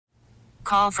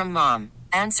Call from mom.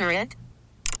 Answer it.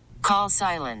 Call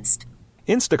silenced.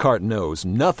 Instacart knows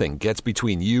nothing gets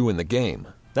between you and the game.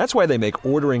 That's why they make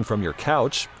ordering from your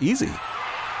couch easy.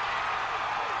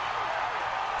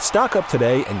 Stock up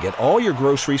today and get all your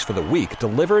groceries for the week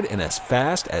delivered in as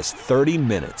fast as 30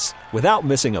 minutes without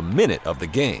missing a minute of the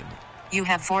game. You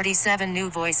have 47 new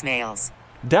voicemails.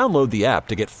 Download the app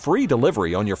to get free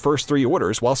delivery on your first 3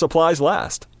 orders while supplies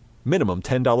last. Minimum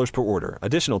 $10 per order.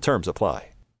 Additional terms apply.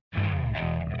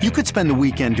 You could spend the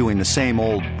weekend doing the same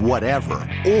old whatever,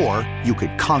 or you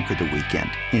could conquer the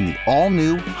weekend in the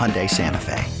all-new Hyundai Santa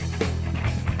Fe.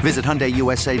 Visit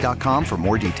HyundaiUSA.com for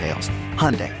more details.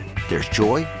 Hyundai, there's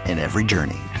joy in every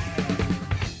journey.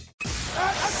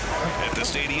 At the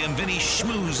stadium, Vinny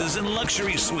schmoozes in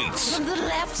luxury suites. From the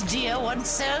left, dear, one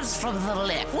serves from the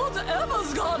left.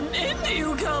 Whatever's gotten into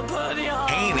you, Calpurnia?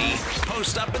 Haney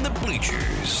post up in the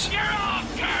bleachers. You're all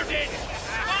curved.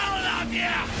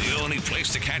 Yeah. The only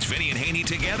place to catch Vinny and Haney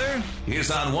together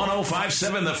is on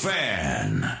 105.7 The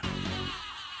Fan.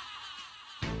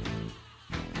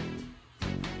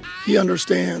 He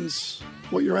understands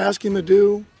what you're asking him to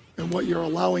do and what you're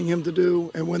allowing him to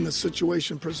do and when the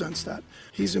situation presents that.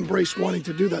 He's embraced wanting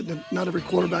to do that. Not every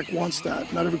quarterback wants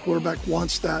that. Not every quarterback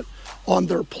wants that on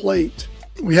their plate.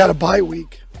 We had a bye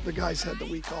week. The guys had the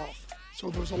week off. So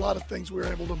there was a lot of things we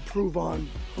were able to improve on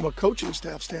from a coaching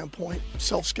staff standpoint,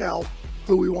 self-scout,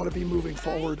 who we want to be moving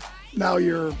forward. Now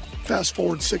you're fast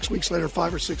forward 6 weeks later,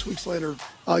 5 or 6 weeks later,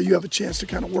 you have a chance to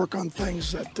kind of work on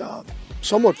things that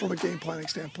somewhat from a game planning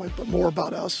standpoint, but more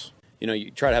about us. You know, you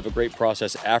try to have a great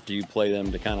process after you play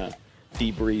them to kind of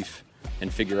debrief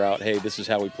and figure out, hey, this is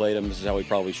how we played them, this is how we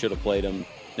probably should have played them.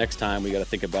 Next time we got to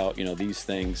think about, these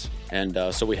things. And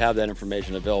so we have that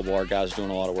information available. Our guys are doing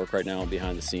a lot of work right now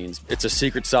behind the scenes. It's a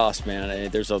secret sauce, man.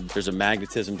 There's a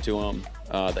magnetism to him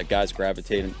that guys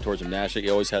gravitate towards him naturally.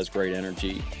 He always has great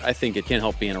energy. I think it can't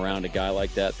help being around a guy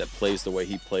like that plays the way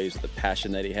he plays, with the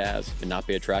passion that he has, and not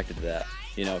be attracted to that.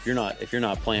 If you're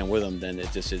not playing with him, then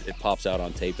it pops out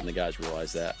on tape, and the guys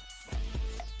realize that.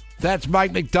 That's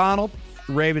Mike McDonald,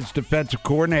 Ravens defensive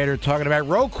coordinator, talking about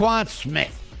Roquan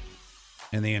Smith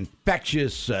and the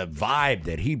infectious vibe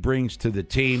that he brings to the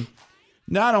team.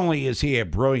 Not only is he a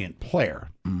brilliant player,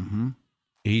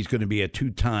 he's going to be a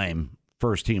 2-time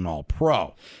first-team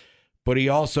All-Pro, but he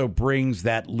also brings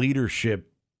that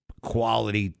leadership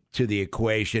quality to the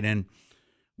equation. And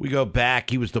we go back,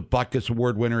 he was the Butkus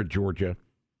Award winner at Georgia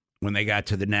when they got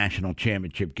to the national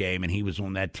championship game, and he was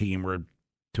on that team where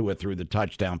Tua threw the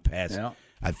touchdown pass,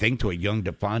 I think, to a young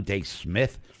Devontae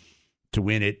Smith to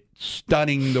win it,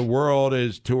 stunning the world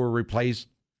as Tua replaced,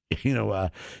 Jalen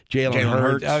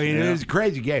Hurts. I mean, it was a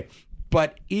crazy game.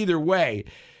 But either way,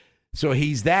 so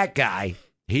he's that guy.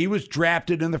 He was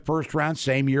drafted in the first round,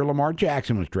 same year Lamar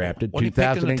Jackson was drafted. What, he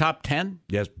picked in the top 10?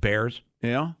 Yes, Bears.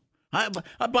 Yeah.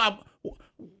 Bob,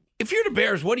 if you're the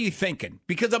Bears, what are you thinking?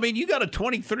 Because, you got a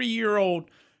 23-year-old,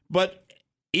 but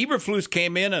Eberflus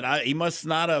came in, and he must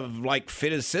not have,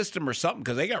 fit his system or something,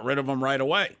 because they got rid of him right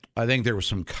away. I think there were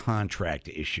some contract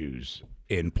issues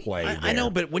in play there. I know,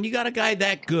 but when you got a guy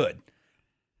that good,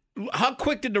 how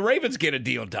quick did the Ravens get a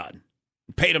deal done?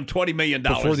 Paid him $20 million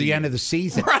before the end of the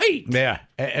season. Right. Yeah.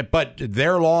 But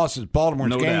their loss is Baltimore's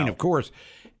No gain, doubt. of course.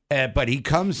 But he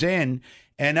comes in,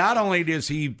 and not only does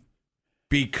he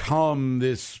become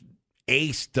this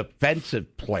ace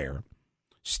defensive player,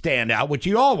 standout, which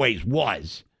he always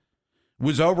was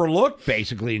overlooked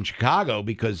basically in Chicago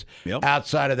because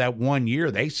outside of that 1 year,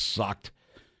 they sucked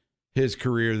his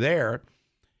career there.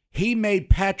 He made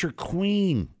Patrick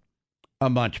Queen a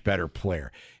much better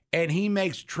player. And he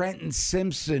makes Trenton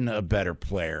Simpson a better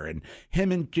player. And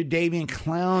him and Jadeveon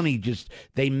Clowney,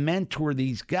 they mentor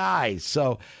these guys.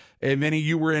 So, and Vinny,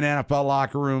 you were in NFL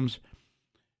locker rooms.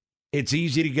 It's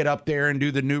easy to get up there and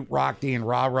do the Newt Rockney and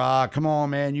rah-rah. Come on,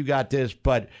 man, you got this.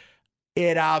 But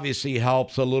it obviously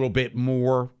helps a little bit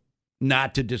more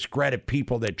not to discredit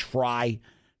people that try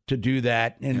to do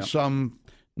that. And some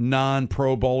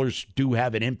non-Pro Bowlers do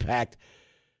have an impact.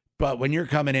 But when you're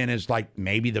coming in as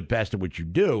maybe the best at what you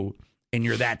do, and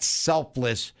you're that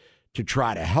selfless to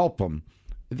try to help them,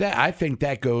 I think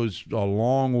that goes a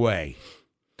long way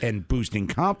in boosting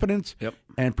confidence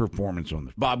and performance on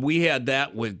the field. Bob, we had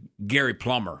that with Gary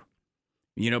Plummer,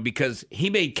 because he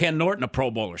made Ken Norton a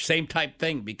Pro Bowler. Same type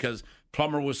thing, because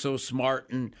Plummer was so smart.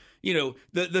 And,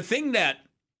 the thing that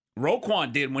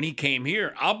Roquan did when he came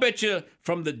here, I'll bet you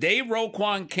from the day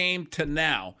Roquan came to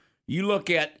now, you look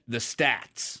at the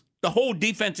stats, the whole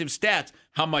defensive stats,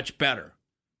 how much better.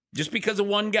 Just because of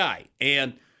one guy.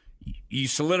 And you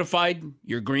solidified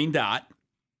your green dot.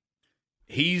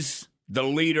 He's the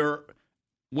leader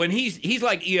when he's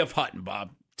like E.F. Hutton, Bob,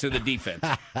 to the defense.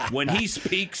 When he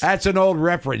speaks, that's an old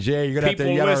reference. Yeah, you're gonna have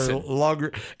to listen.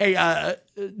 Longer. Hey,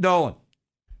 Nolan.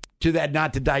 To that,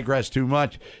 not to digress too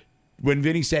much. When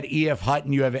Vinny said E.F.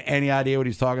 Hutton, you have any idea what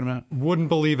he's talking about? Wouldn't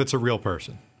believe it's a real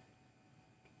person.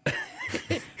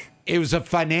 It was a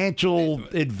financial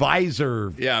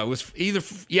advisor. Yeah, it was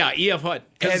E.F. Hutton.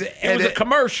 It was a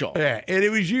commercial. Yeah, and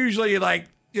it was usually like,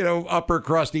 upper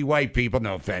crusty white people,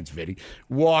 no offense, Vinny,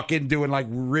 walking, doing like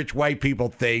rich white people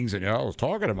things. And I was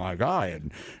talking to my guy,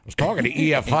 and I was talking to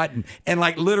E.F. Hutton, and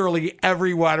like literally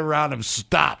everyone around him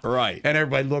stopped. Right. And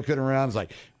everybody looking around is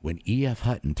like, when E.F.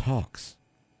 Hutton talks,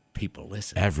 people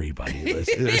listen. Everybody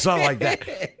listens. Something like that.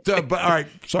 So, but all right,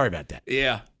 sorry about that.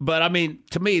 Yeah, but I mean,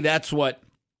 to me, that's what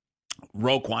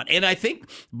Roquan, and I think,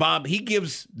 Bob, he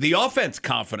gives the offense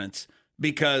confidence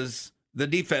because the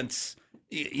defense,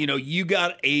 you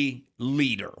got a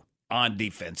leader on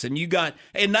defense, and you got,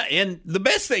 and the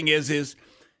best thing is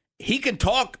he can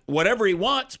talk whatever he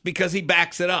wants because he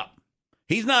backs it up.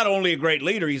 He's not only a great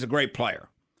leader, he's a great player.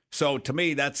 So to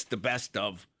me, that's the best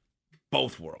of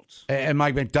both worlds. And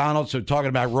Mike McDonald, so talking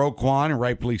about Roquan, and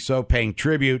rightfully so, paying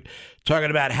tribute,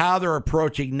 talking about how they're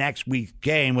approaching next week's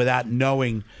game without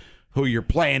knowing who you're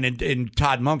playing. And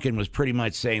Todd Monken was pretty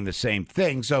much saying the same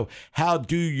thing. So how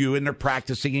do you, and they're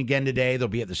practicing again today, they'll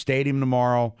be at the stadium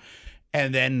tomorrow,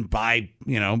 and then by,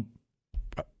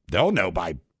 they'll know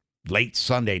by late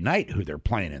Sunday night who they're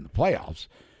playing in the playoffs.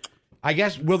 I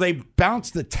guess, will they bounce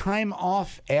the time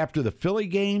off after the Philly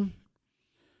game?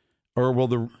 Or will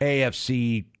the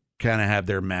AFC kind of have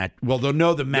their match? Well, they'll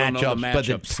know the matchups, but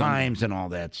the times and all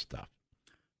that stuff.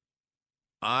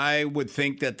 I would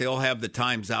think that they'll have the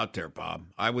times out there, Bob.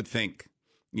 I would think,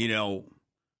 right?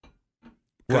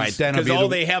 Because all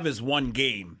they have is one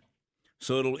game,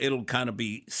 so it'll kind of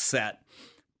be set.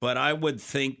 But I would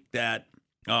think that,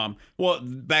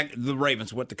 back the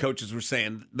Ravens, what the coaches were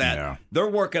saying, that they're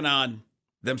working on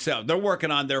themselves. They're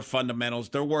working on their fundamentals.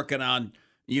 They're working on,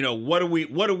 what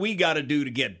do we got to do to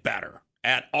get better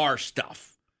at our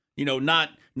stuff?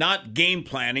 Not game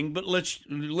planning, but let's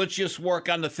just work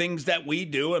on the things that we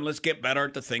do, and let's get better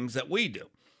at the things that we do.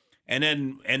 And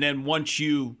then once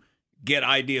you get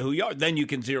idea who you are, then you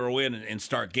can zero in and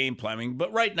start game planning.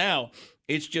 But right now,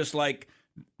 it's just like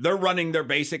they're running their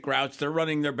basic routes, they're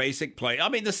running their basic play. I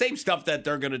mean, the same stuff that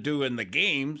they're going to do in the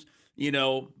games,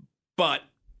 but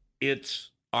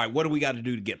it's all right. What do we got to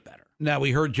do to get better? Now,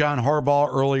 we heard John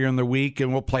Harbaugh earlier in the week,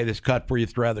 and we'll play this cut for you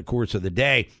throughout the course of the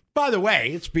day. By the way,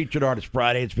 it's Featured Artist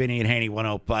Friday. It's Vinny and Haney,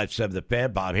 105.7 The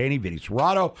Fan. Bob Haney, Vinny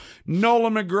Serrato,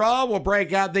 Nolan McGraw. We'll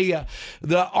break out the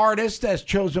artist as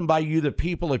chosen by you, the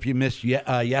people. If you missed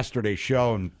yesterday's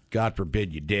show, and God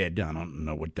forbid you did, I don't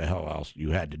know what the hell else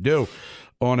you had to do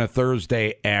on a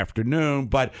Thursday afternoon,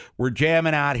 but we're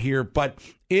jamming out here. But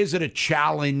is it a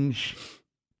challenge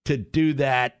to do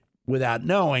that without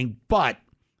knowing? But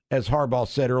as Harbaugh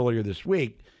said earlier this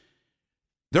week,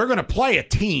 they're going to play a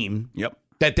team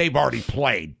that they've already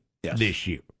played this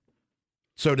year.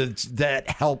 So does that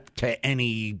help to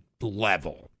any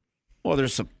level? Well,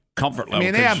 there's some comfort level. I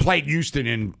mean, they haven't played Houston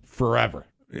in forever.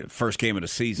 First game of the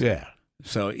season. Yeah.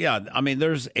 So, I mean,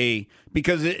 there's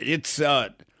because it's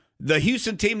the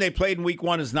Houston team they played in week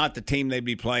one is not the team they'd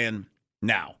be playing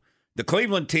now. The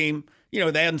Cleveland team, they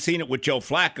hadn't seen it with Joe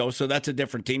Flacco, so that's a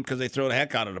different team because they throw the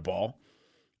heck out of the ball.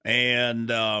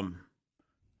 And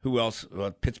who else?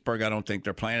 Pittsburgh, I don't think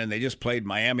they're playing. And they just played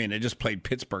Miami, and they just played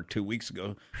Pittsburgh 2 weeks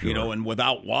ago. Sure. And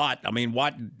without Watt, I mean,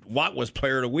 Watt was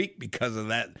player of the week because of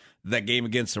that game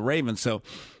against the Ravens. So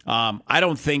I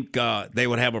don't think they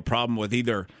would have a problem with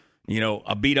either,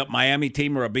 a beat-up Miami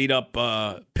team or a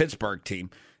beat-up Pittsburgh team.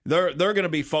 They're going to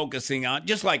be focusing on,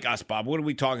 just like us, Bob, what are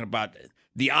we talking about?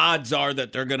 The odds are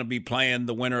that they're going to be playing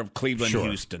the winner of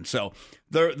Cleveland-Houston. So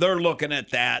they're looking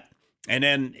at that. And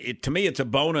then, to me, it's a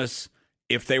bonus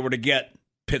if they were to get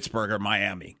Pittsburgh or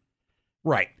Miami.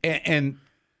 Right. And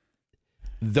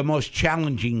the most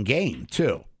challenging game,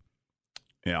 too.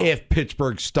 Yeah. If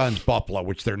Pittsburgh stuns Buffalo,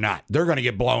 which they're not. They're going to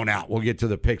get blown out. We'll get to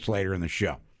the picks later in the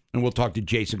show. And we'll talk to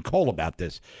Jason Cole about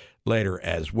this later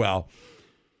as well.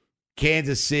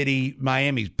 Kansas City,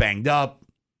 Miami's banged up.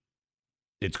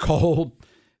 It's cold.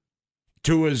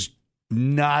 Tua's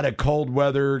not a cold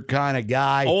weather kind of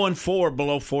guy. 0-4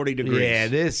 below 40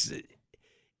 degrees. Yeah,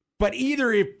 but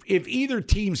if either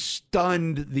team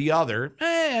stunned the other,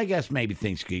 I guess maybe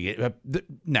things could get.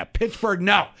 No, Pittsburgh,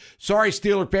 no. Sorry,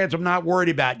 Steeler fans, I'm not worried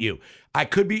about you. I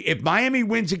could be, if Miami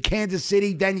wins in Kansas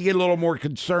City, then you get a little more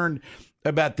concerned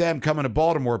about them coming to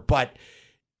Baltimore. But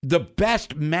the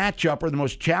best matchup or the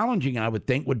most challenging, I would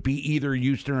think, would be either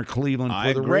Houston or Cleveland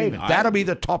for the Ravens. That'll be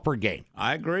the tougher game.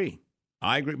 I agree.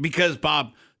 I agree. Because,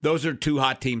 Bob, those are two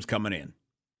hot teams coming in.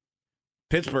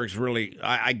 Pittsburgh's really,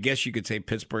 I guess you could say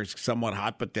Pittsburgh's somewhat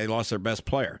hot, but they lost their best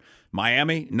player.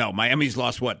 Miami? No, Miami's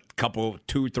lost,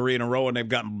 2, 3 in a row, and they've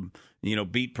gotten,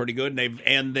 beat pretty good,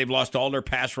 and they've lost all their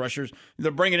pass rushers.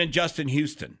 They're bringing in Justin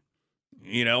Houston,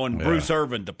 and Bruce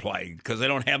Irvin to play because they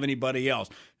don't have anybody else.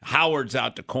 Howard's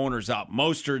out, the corner's out.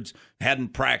 Mostert's hadn't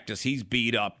practiced. He's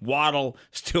beat up. Waddle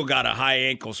still got a high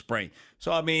ankle sprain.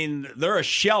 So, they're a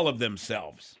shell of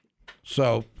themselves.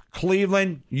 So,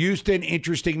 Cleveland, Houston,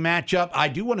 interesting matchup. I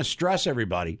do want to stress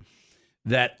everybody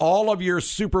that all of your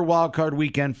Super Wildcard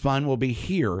Weekend fun will be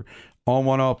here on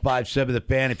 105.7 The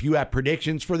Fan. If you have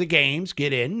predictions for the games,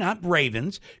 get in, not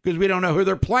Ravens, because we don't know who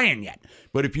they're playing yet.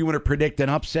 But if you want to predict an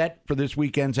upset for this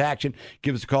weekend's action,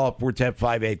 give us a call at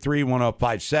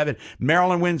 410-583-1057.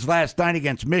 Maryland wins last night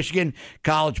against Michigan.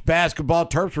 College basketball,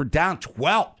 Terps were down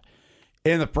 12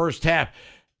 in the first half.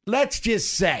 Let's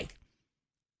just say,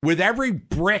 with every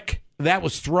brick that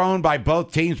was thrown by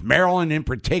both teams, Maryland in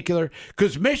particular,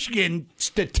 because Michigan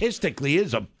statistically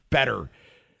is a better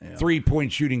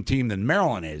three-point shooting team than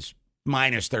Maryland is,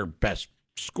 minus their best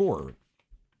scorer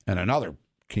and another.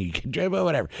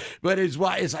 Whatever. But it's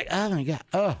like, oh, my God.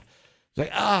 Oh.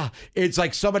 It's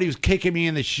like somebody was kicking me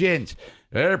in the shins.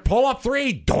 There, pull up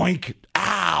three. Doink.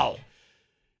 Ow.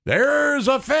 There's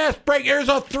a fast break. There's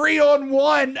a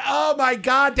 3-on-1. Oh, my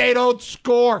God. They don't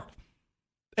score.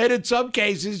 And in some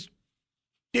cases,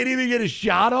 didn't even get a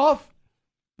shot off.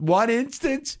 One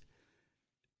instance.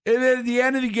 And then at the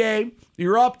end of the game,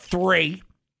 you're up 3.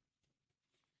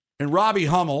 And Robbie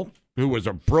Hummel, who was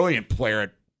a brilliant player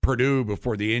at Purdue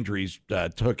before the injuries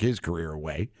took his career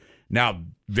away. Now,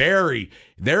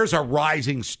 there's a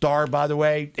rising star, by the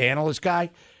way, analyst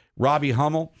guy, Robbie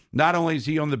Hummel. Not only is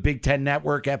he on the Big Ten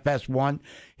Network, FS1,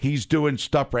 he's doing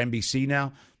stuff for NBC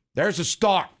now. There's a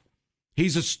star.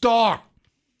 He's a star.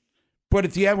 But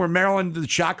at the end, where Maryland, the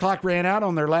shot clock ran out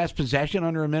on their last possession,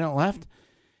 under a minute left,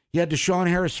 you had Deshaun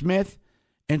Harris-Smith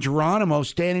and Geronimo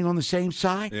standing on the same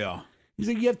side. Yeah. He's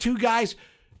like, you have two guys.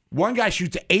 One guy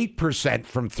shoots 8%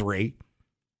 from 3.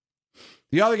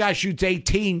 The other guy shoots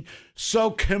 18.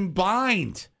 So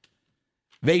combined,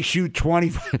 they shoot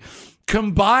 25.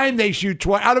 Combined, they shoot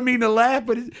 20. I don't mean to laugh,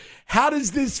 but how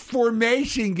does this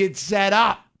formation get set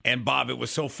up? And, Bob, it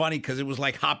was so funny because it was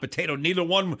like hot potato. Neither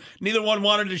one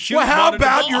wanted to shoot. Well, how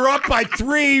about you're up by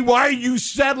 3? Why are you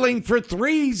settling for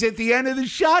threes at the end of the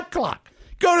shot clock?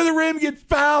 Go to the rim, get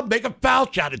fouled, make a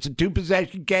foul shot. It's a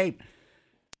 2-possession game.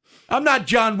 I'm not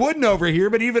John Wooden over here,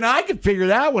 but even I could figure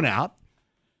that one out.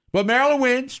 But Maryland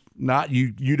wins. Not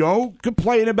you. You don't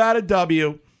complain about a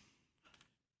W.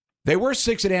 They were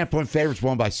 6.5-point favorites,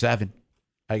 won by 7.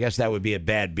 I guess that would be a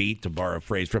bad beat, to borrow a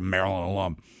phrase from Maryland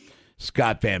alum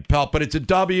Scott Van Pelt. But it's a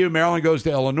W. Maryland goes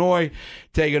to Illinois,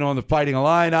 taking on the Fighting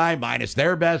Illini, minus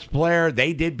their best player.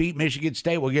 They did beat Michigan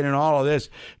State. We'll get into all of this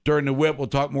during the whip. We'll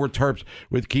talk more Terps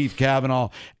with Keith Cavanaugh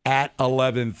at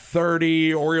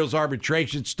 11:30. Orioles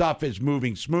arbitration stuff is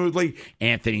moving smoothly.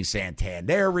 Anthony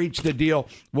Santander reached the deal.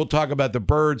 We'll talk about the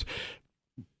Birds.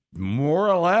 More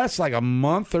or less like a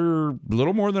month or a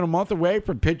little more than a month away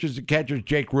from pitchers and catchers.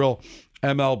 Jake Rill,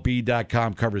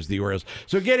 MLB.com, covers the Orioles.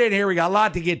 So get in here. We got a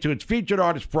lot to get to. It's Featured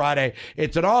Artist Friday.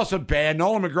 It's an awesome band.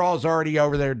 Nolan McGraw is already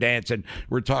over there dancing.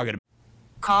 We're talking about.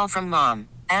 Call from mom.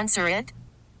 Answer it.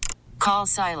 Call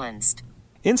silenced.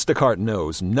 Instacart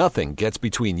knows nothing gets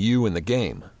between you and the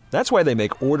game. That's why they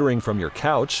make ordering from your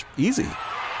couch easy.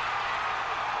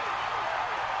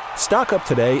 Stock up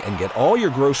today and get all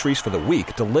your groceries for the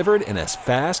week delivered in as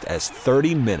fast as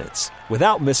 30 minutes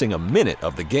without missing a minute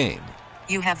of the game.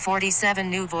 You have 47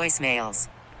 new voicemails.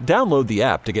 Download the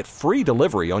app to get free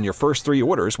delivery on your first 3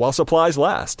 orders while supplies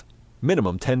last.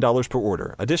 Minimum $10 per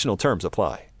order. Additional terms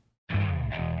apply.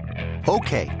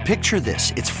 Okay, picture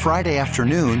this. It's Friday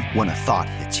afternoon when a thought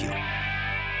hits you.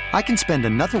 I can spend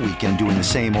another weekend doing the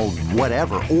same old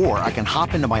whatever, or I can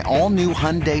hop into my all-new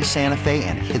Hyundai Santa Fe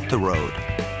and hit the road.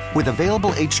 With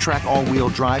available H-Track all-wheel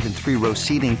drive and 3-row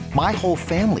seating, my whole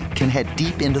family can head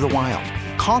deep into the wild.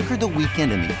 Conquer the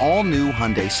weekend in the all-new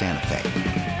Hyundai Santa Fe.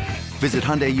 Visit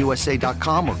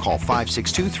HyundaiUSA.com or call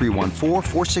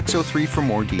 562-314-4603 for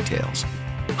more details.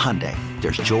 Hyundai,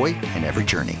 there's joy in every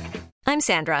journey. I'm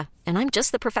Sandra, and I'm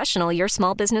just the professional your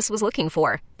small business was looking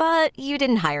for. But you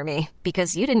didn't hire me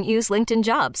because you didn't use LinkedIn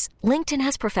Jobs. LinkedIn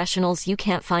has professionals you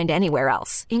can't find anywhere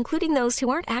else, including those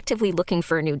who aren't actively looking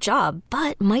for a new job,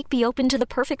 but might be open to the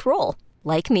perfect role,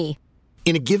 like me.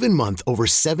 In a given month, over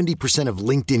 70% of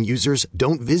LinkedIn users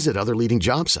don't visit other leading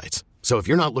job sites. So if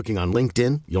you're not looking on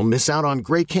LinkedIn, you'll miss out on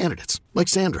great candidates like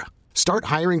Sandra. Start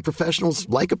hiring professionals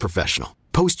like a professional.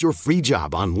 Post your free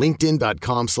job on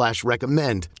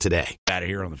linkedin.com/recommend today. Out of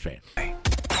here on the Fan.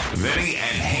 Vinny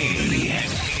and Haney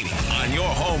on your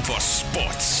home for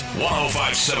sports.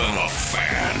 105.7 The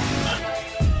Fan.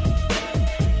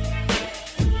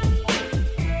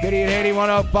 Vinny and Haney,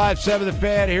 105.7 The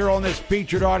Fan, here on this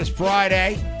Featured Artist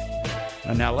Friday.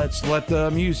 And now let's let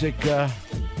the music play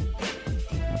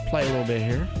a little bit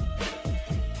here.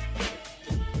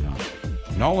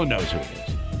 Nolan knows who it is.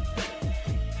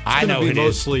 I know it is.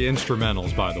 Mostly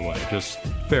instrumentals, by the way. Just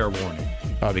fair warning.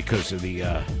 Because of the...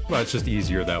 well, it's just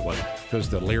easier that way. Because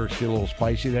the lyrics get a little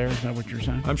spicy there? Is that what you're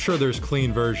saying? I'm sure there's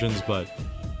clean versions, but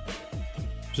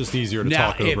it's just easier to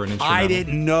talk over an instrumental. I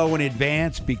didn't know in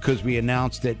advance because we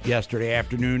announced it yesterday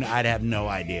afternoon. I'd have no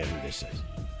idea who this is.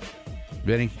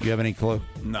 Vinny, do you have any clue?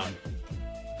 None.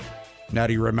 Now,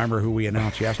 do you remember who we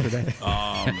announced yesterday?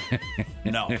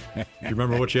 No. Do you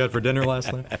remember what you had for dinner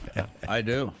last night? I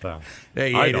do. Yeah,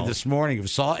 you ate it this morning.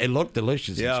 It looked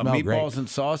delicious. Yeah, it smelled meatballs great. and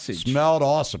sausage. Smelled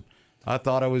awesome. I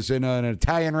thought I was in an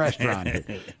Italian restaurant here,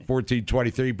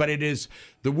 1423. But it is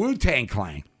the Wu-Tang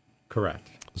Clan. Correct.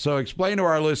 So explain to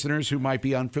our listeners who might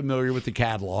be unfamiliar with the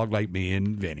catalog, like me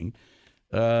and Vinny,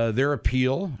 their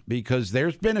appeal, because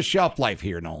there's been a shelf life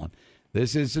here, Nolan.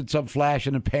 This isn't some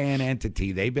flash-in-the-pan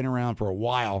entity. They've been around for a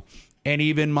while, and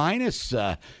even minus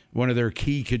one of their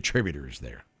key contributors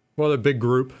there. Well, they're a big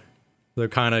group. They're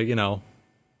kind of,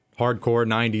 hardcore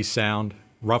 90s sound,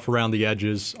 rough around the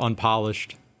edges,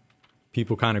 unpolished.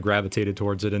 People kind of gravitated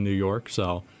towards it in New York.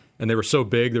 And they were so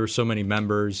big, there were so many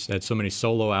members, had so many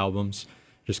solo albums.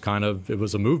 Just kind of, it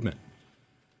was a movement.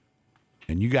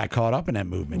 And you got caught up in that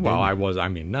movement, Well, didn't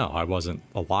you? I wasn't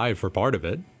alive for part of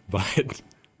it, but...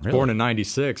 Really? Born in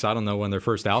 96. I don't know when their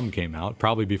first album came out.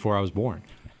 Probably before I was born.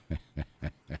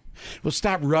 Well,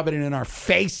 stop rubbing it in our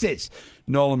faces,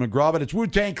 Nolan McGraw. But it's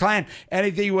Wu-Tang Clan.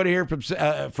 Anything you want to hear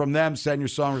from them, send your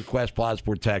song request.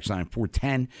 Plasport text line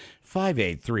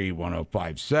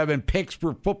 410-583-1057. Picks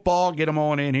for football. Get them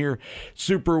on in here.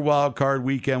 Super Wild Card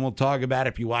Weekend. We'll talk about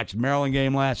it if you watched the Maryland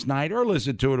game last night or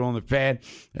listen to it on the Fan.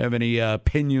 Have any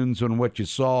opinions on what you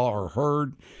saw or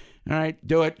heard? All right,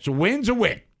 do it. So win's a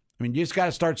win. I mean, you just got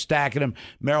to start stacking them.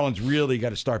 Maryland's really got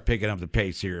to start picking up the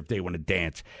pace here if they want to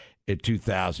dance in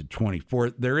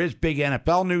 2024. There is big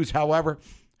NFL news, however.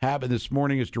 Happened this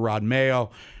morning as Gerard Mayo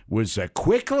was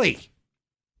quickly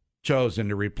chosen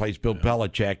to replace Bill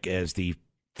Belichick as the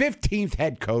 15th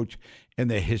head coach in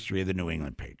the history of the New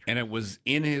England Patriots. And it was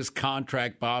in his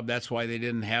contract, Bob. That's why they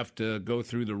didn't have to go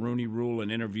through the Rooney Rule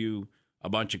and interview a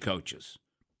bunch of coaches.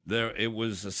 It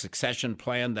was a succession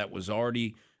plan that was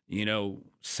already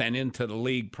sent into the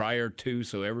league prior to,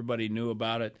 so everybody knew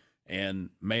about it, and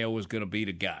Mayo was going to be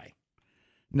the guy.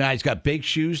 Now, he's got big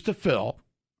shoes to fill,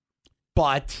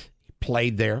 but he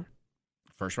played there.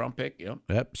 First-round pick,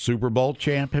 Yep, Super Bowl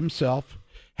champ himself.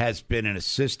 Has been an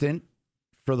assistant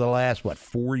for the last,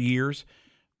 4 years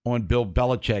on Bill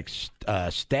Belichick's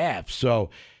staff. So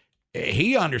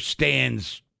he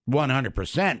understands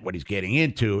 100% what he's getting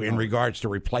into in regards to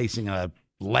replacing a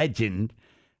legend.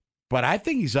 But I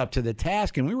think he's up to the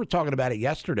task, and we were talking about it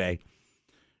yesterday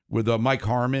with Mike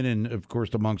Harmon and, of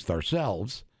course, amongst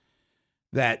ourselves,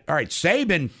 that, all right,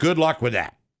 Saban, good luck with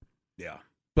that. Yeah.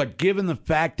 But given the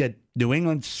fact that New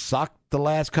England sucked the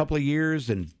last couple of years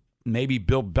and maybe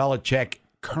Bill Belichick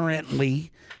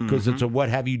currently, because it's a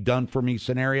what-have-you-done-for-me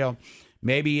scenario,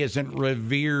 maybe he isn't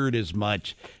revered as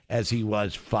much as he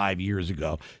was 5 years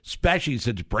ago, especially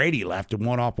since Brady left and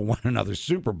went off and won another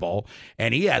Super Bowl,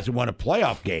 and he hasn't won a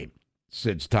playoff game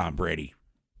since Tom Brady.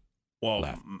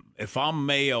 Well, if I'm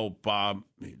Mayo, Bob,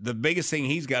 the biggest thing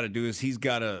he's got to do is he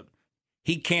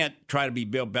can't try to be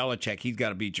Bill Belichick. He's got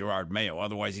to be Gerard Mayo.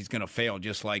 Otherwise, he's going to fail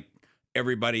just like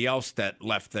everybody else that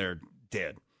left there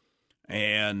did.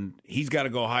 And he's got to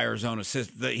go hire his own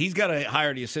assistant. He's got to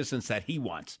hire the assistants that he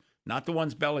wants, not the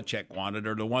ones Belichick wanted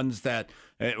or the ones that,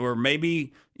 or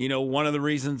maybe, one of the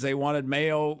reasons they wanted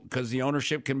Mayo because the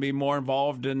ownership can be more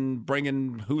involved in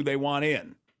bringing who they want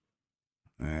in.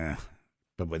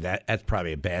 But with that's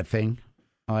probably a bad thing,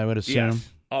 I would assume. Yes.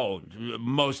 Oh,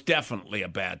 most definitely a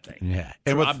bad thing. Yeah.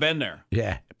 I've been there.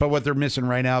 Yeah. But what they're missing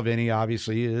right now, Vinny,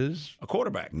 obviously is a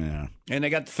quarterback. Yeah. And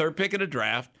they got the third pick of the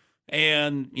draft.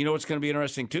 And what's going to be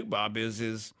interesting too, Bob,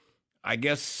 is I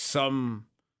guess some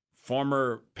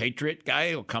former Patriot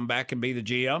guy will come back and be the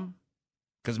GM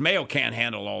because Mayo can't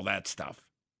handle all that stuff.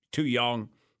 Too young,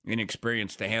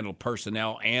 inexperienced to handle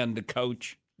personnel and the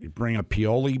coach. You bring a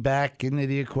Pioli back into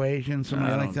the equation,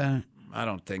 something like that? I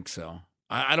don't think so.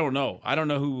 I don't know. I don't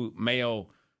know who Mayo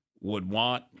would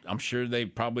want. I'm sure they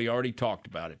probably already talked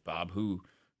about it, Bob, who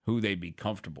who they'd be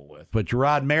comfortable with. But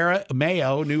Gerard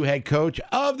Mayo, new head coach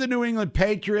of the New England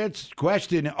Patriots,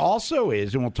 question also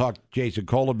is, and we'll talk to Jason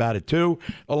Cole about it too,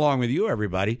 along with you,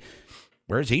 everybody,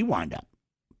 where's he wind up?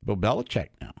 Bill Belichick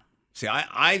now. See,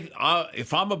 I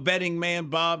if I'm a betting man,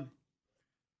 Bob,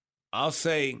 I'll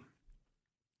say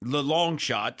the long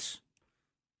shots.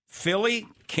 Philly,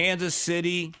 Kansas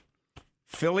City,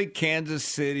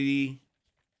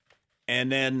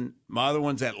 and then my other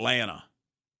one's Atlanta.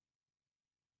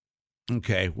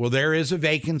 Okay, well, there is a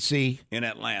vacancy in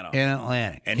Atlanta.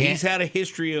 And he's had a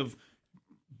history of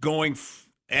going,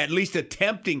 at least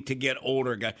attempting to get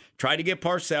older guys. Tried to get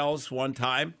Parcells one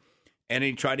time, and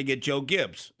he tried to get Joe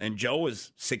Gibbs. And Joe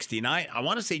was 69. I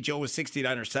want to say Joe was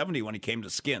 69 or 70 when he came to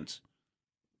Skins.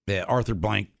 Yeah, Arthur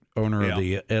Blank, owner of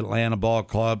the Atlanta Ball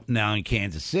Club, now in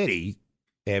Kansas City,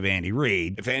 have Andy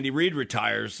Reid. If Andy Reid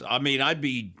retires, I mean, I'd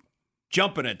be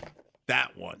jumping at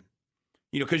that one.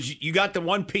 You know, because you got the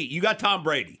one Pete. You got Tom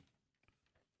Brady.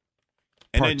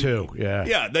 And Part two, yeah.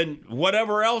 Yeah, then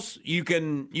whatever else you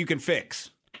can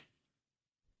fix.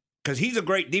 Because he's a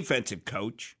great defensive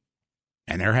coach.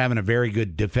 And they're having a very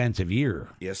good defensive year.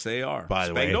 Yes, they are. By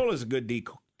the way. Spagnola's a good D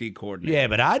coordinator. Yeah,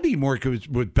 but I'd be more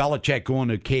with Belichick going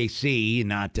to KC,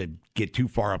 not to get too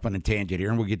far up on a tangent here,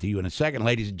 and we'll get to you in a second.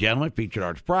 Ladies and gentlemen, Featured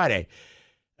Arts Friday.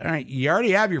 All right, you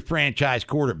already have your franchise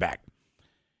quarterback.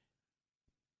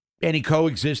 And he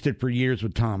coexisted for years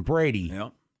with Tom Brady. Yeah.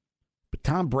 But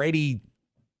Tom Brady,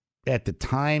 at the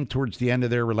time, towards the end of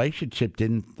their relationship,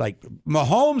 didn't like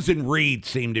Mahomes and Reed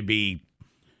seem to be.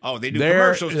 Oh, they do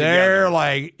commercials together. They're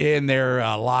like in their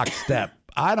lockstep.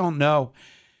 I don't know.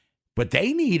 But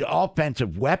they need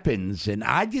offensive weapons. And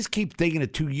I just keep thinking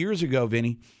of 2 years ago,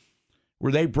 Vinny,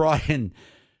 where they brought in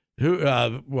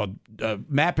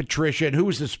Matt Patricia, and who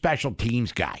was the special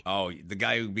teams guy? Oh, the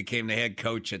guy who became the head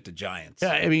coach at the Giants.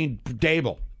 I mean,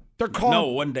 Dable. They're calling. No,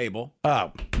 one Dable.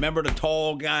 Oh. Remember the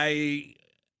tall guy? He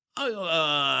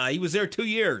was there 2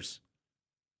 years.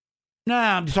 No,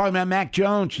 I'm talking about Mac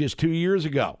Jones just 2 years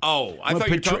ago. Oh, I thought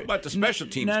you were talking about the special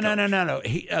teams coach. No.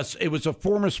 It was a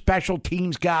former special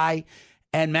teams guy,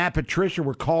 and Matt Patricia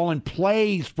were calling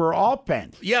plays for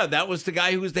offense. Yeah, that was the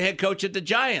guy who was the head coach at the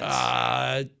Giants.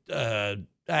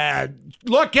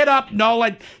 Look it up,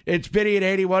 Nolan. It's Vinny at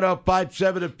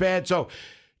 81.057 The Fan. So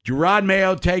Gerard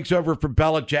Mayo takes over for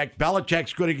Belichick.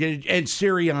 Belichick's going to get, and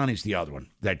Sirianni's the other one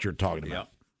that you're talking about.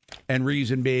 Yep. And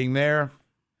reason being there?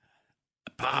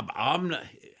 Bob,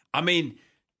 I mean,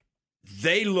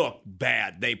 they look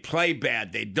bad. They play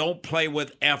bad. They don't play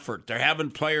with effort. They're having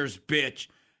players bitch.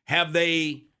 Have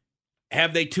they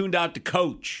tuned out the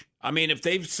coach? I mean, if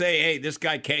they say, hey, this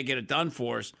guy can't get it done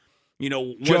for us, you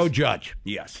know. Joe Judge.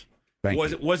 Yes.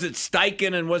 Was it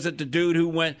Steichen, and was it the dude who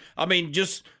went? I mean,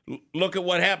 just look at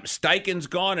what happened. Steichen's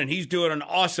gone, and he's doing an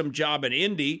awesome job in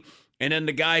Indy. And then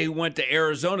the guy who went to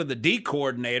Arizona, the D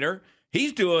coordinator,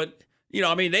 he's doing, you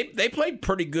know, I mean, they played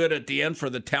pretty good at the end for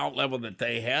the talent level that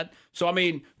they had. So, I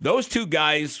mean, those two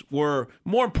guys were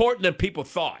more important than people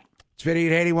thought. It's Vinny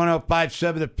at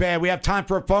 81.057 The Fan. We have time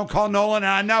for a phone call, Nolan,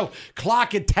 and I know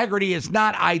clock integrity is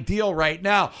not ideal right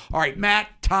now. All right, Matt,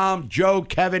 Tom, Joe,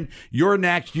 Kevin, you're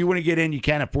next. You want to get in, you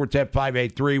can at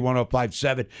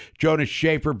 410-583-1057. Jonas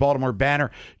Schaefer, Baltimore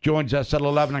Banner, joins us at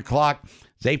 11 o'clock.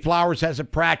 Zay Flowers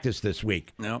hasn't practiced this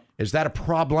week. No. Is that a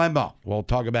problemo? We'll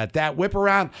talk about that. Whip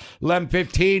around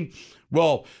 11:15.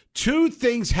 Well, two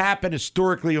things happened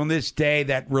historically on this day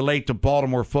that relate to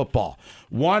Baltimore football.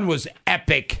 One was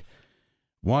epic.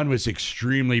 One was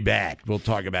extremely bad. We'll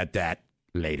talk about that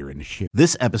later in the show.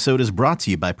 This episode is brought to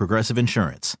you by Progressive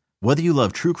Insurance. Whether you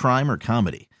love true crime or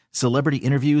comedy, celebrity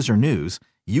interviews or news,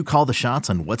 you call the shots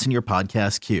on what's in your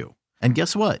podcast queue. And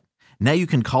guess what? Now you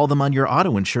can call them on your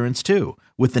auto insurance too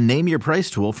with the Name Your Price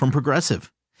tool from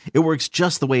Progressive. It works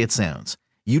just the way it sounds.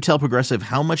 You tell Progressive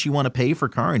how much you want to pay for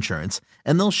car insurance,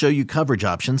 and they'll show you coverage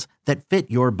options that fit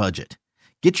your budget.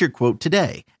 Get your quote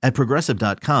today at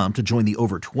Progressive.com to join the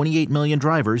over 28 million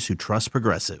drivers who trust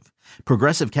Progressive.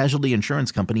 Progressive Casualty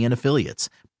Insurance Company and Affiliates.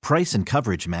 Price and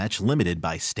coverage match limited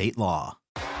by state law.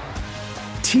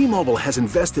 T-Mobile has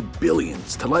invested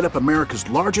billions to light up America's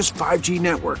largest 5G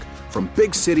network, from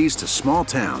big cities to small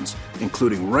towns,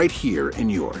 including right here in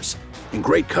yours. And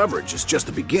great coverage is just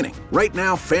the beginning. Right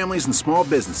now, families and small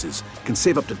businesses can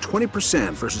save up to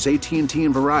 20% versus AT&T and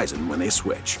Verizon when they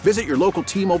switch. Visit your local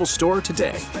T-Mobile store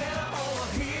today.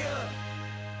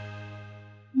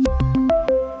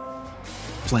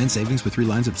 Plan savings with 3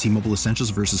 lines of T-Mobile Essentials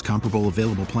versus comparable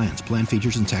available plans. Plan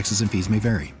features and taxes and fees may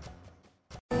vary.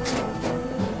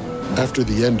 After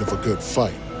the end of a good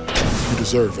fight, you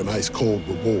deserve an ice-cold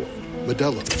reward.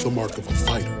 Modelo is the mark of a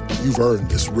fighter. You've earned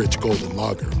this rich golden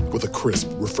lager with a crisp,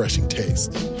 refreshing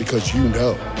taste. Because you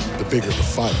know, the bigger the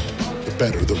fight, the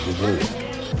better the reward.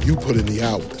 You put in the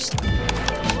hours,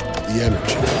 the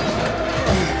energy,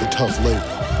 the tough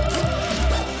labor.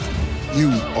 You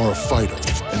are a fighter,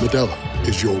 and Modelo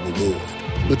is your reward.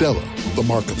 Modelo, the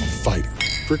mark of a fighter.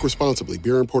 Drink responsibly.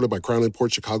 Beer imported by Crown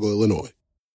Imports, Chicago, Illinois.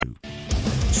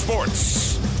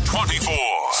 Sports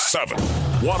 24/7.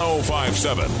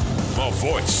 105.7. The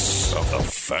voice of the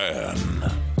fan.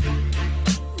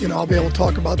 You know, I'll be able to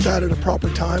talk about that at a proper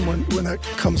time when that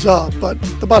comes up. But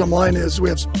the bottom line is we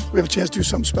have a chance to do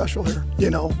something special here,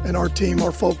 you know, and our team,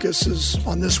 our focus is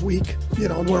on this week, you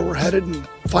know, and where we're headed and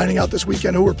finding out this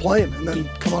weekend who we're playing and then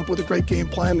come up with a great game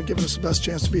plan and giving us the best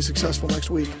chance to be successful next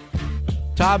week.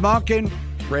 Todd Monken,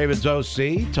 Ravens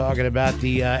OC, talking about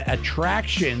the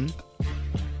attraction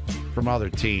from other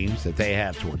teams that they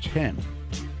have towards him.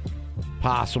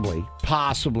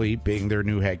 Possibly being their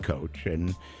new head coach.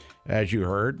 And as you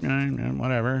heard,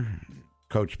 whatever,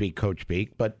 coach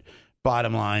speak. But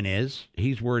bottom line is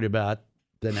he's worried about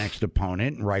the next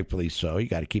opponent, and rightfully so. You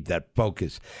got to keep that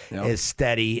focus as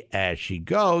steady as she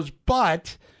goes.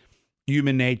 But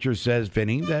human nature says,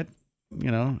 Vinny, that,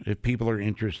 you know, if people are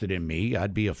interested in me,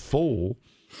 I'd be a fool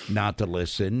not to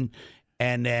listen.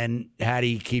 And then how do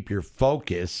you keep your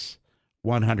focus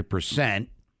 100%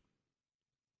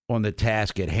 on the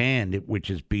task at hand, which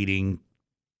is beating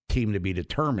team to be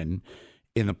determined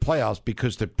in the playoffs,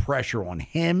 because the pressure on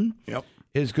him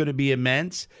is going to be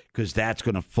immense, because that's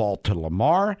going to fall to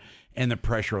Lamar, and the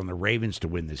pressure on the Ravens to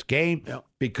win this game,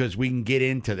 because we can get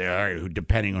into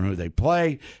depending on who they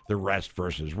play, the rest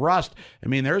versus rust. I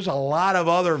mean, there's a lot of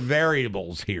other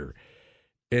variables here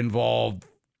involved,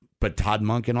 but Todd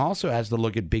Monken also has to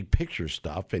look at big picture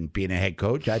stuff, and being a head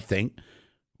coach, I think,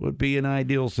 would be an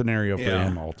ideal scenario for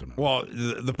him ultimately. Well,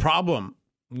 the problem,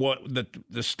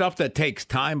 the stuff that takes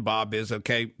time, Bob, is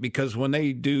because when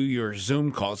they do your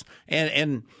Zoom calls,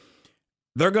 and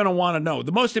they're going to want to know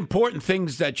the most important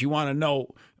things that you want to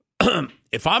know.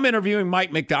 If I'm interviewing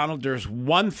Mike McDonald, there's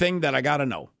one thing that I got to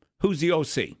know: who's the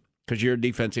OC? Because you're a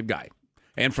defensive guy.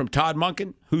 And from Todd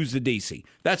Monken, who's the DC?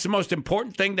 That's the most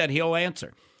important thing that he'll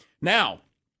answer. Now,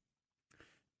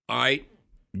 all right,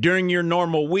 during your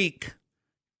normal week,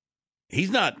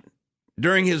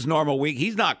 during his normal week,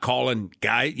 he's not calling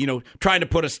trying to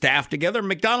put a staff together.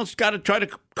 McDonald's got to try to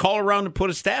call around and put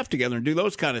a staff together and do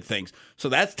those kind of things. So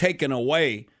that's taken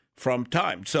away from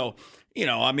time. So,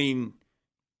 I mean,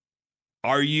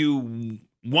 are you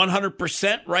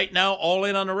 100% right now all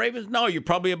in on the Ravens? No, you're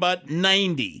probably about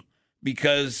 90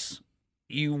 because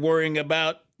you're worrying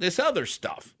about this other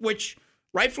stuff, which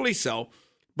rightfully so.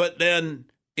 But then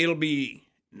it'll be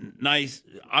nice.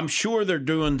 I'm sure they're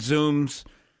doing Zooms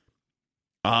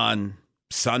on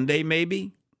Sunday,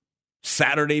 maybe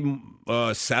Saturday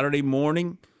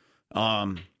morning.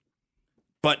 But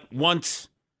once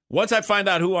I find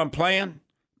out who I'm playing,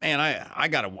 man, I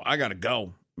gotta go.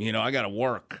 I gotta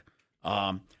work.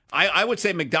 I would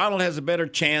say McDonald has a better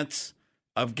chance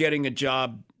of getting a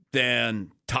job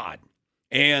than Todd.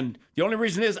 And the only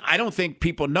reason is I don't think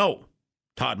people know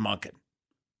Todd Monken,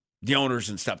 the owners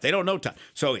and stuff. They don't know Todd.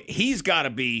 So he's got to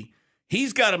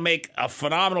make a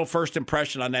phenomenal first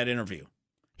impression on that interview.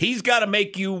 He's got to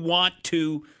make you want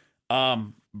to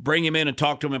bring him in and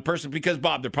talk to him in person because,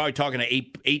 Bob, they're probably talking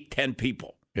to 10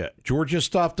 people. Yeah. Georgia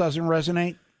stuff doesn't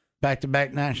resonate?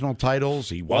 Back-to-back national titles.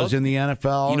 He was in the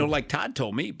NFL. Like Todd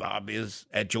told me, Bob, is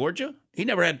at Georgia, he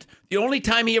never had – the only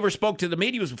time he ever spoke to the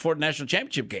media was before the national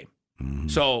championship game. Mm-hmm.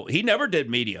 So he never did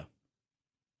media.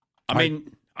 I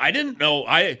mean, I didn't know.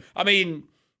 I mean,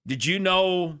 did you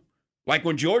know – like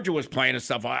when Georgia was playing and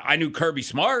stuff, I knew Kirby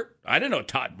Smart. I didn't know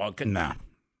Todd Monken. Nah. All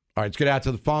right, let's get out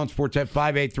to the phone. Sports at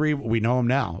 583. We know him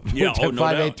now. Yeah, no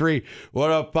 583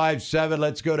 1057.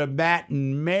 Let's go to Matt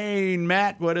in Maine.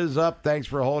 Matt, what is up? Thanks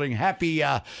for holding. Happy.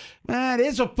 It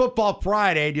is a football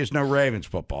Friday. Just no Ravens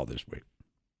football this week.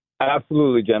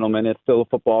 Absolutely, gentlemen. It's still a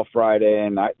football Friday,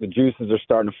 and the juices are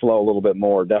starting to flow a little bit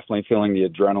more. Definitely feeling the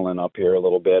adrenaline up here a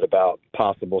little bit about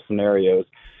possible scenarios.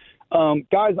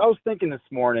 Guys, I was thinking this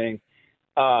morning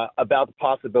about the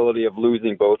possibility of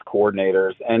losing both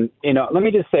coordinators. And, let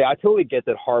me just say, I totally get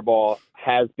that Harbaugh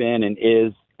has been and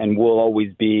is and will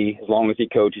always be, as long as he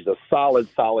coaches, a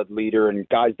solid leader, and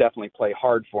guys definitely play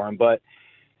hard for him. But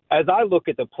as I look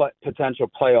at the potential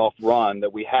playoff run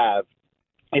that we have,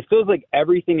 it feels like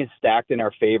everything is stacked in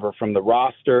our favor, from the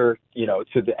roster, to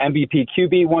the MVP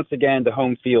QB, once again, to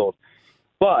home field.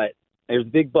 But there's a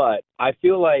big but. I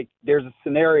feel like there's a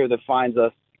scenario that finds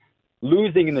us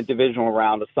losing in the divisional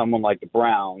round to someone like the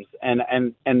Browns. And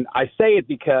I say it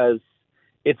because,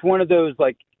 it's one of those,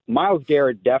 like, Myles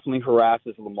Garrett definitely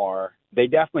harasses Lamar. They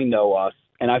definitely know us.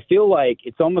 And I feel like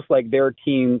it's almost like they're a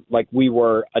team like we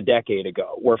were a decade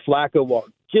ago, where Flacco will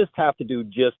just have to do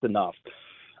just enough.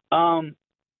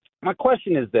 My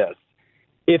question is this.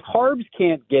 If Harbs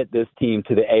can't get this team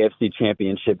to the AFC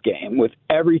Championship game with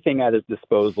everything at his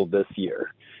disposal this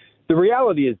year, the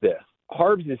reality is this.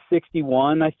 Harbs is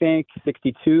 61, I think,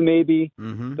 62 maybe.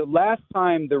 Mm-hmm. The last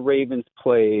time the Ravens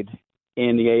played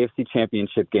in the AFC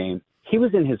Championship game, he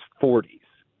was in his 40s.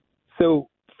 So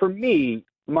for me,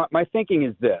 my thinking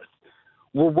is this.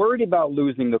 We're worried about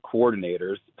losing the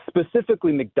coordinators,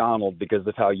 specifically McDonald, because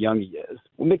of how young he is.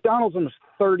 Well, McDonald's almost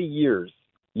 30 years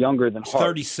younger than Harbs.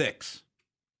 36.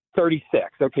 36.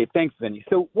 Okay, thanks, Vinny.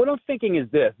 So what I'm thinking is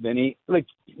this, Vinny. Like,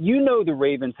 the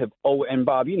Ravens have and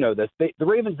Bob, you know this. The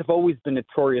Ravens have always been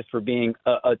notorious for being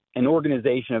an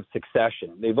organization of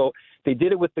succession. They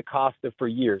did it with DaCosta for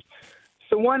years.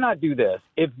 So why not do this?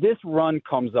 If this run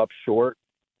comes up short,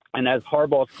 and as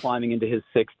Harbaugh's climbing into his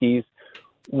 60s,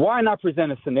 why not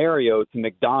present a scenario to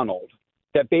McDonald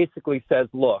that basically says,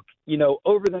 look,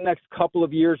 over the next couple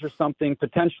of years or something,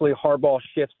 potentially Harbaugh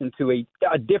shifts into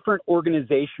a different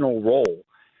organizational role.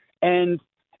 And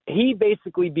he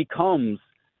basically becomes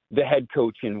the head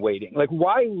coach in waiting. Like,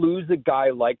 why lose a guy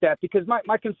like that? Because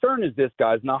my concern is this,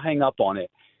 guys, and I'll hang up on it.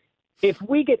 If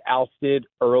we get ousted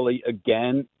early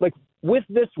again, like with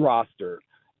this roster,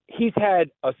 he's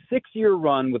had a 6-year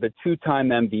run with a 2-time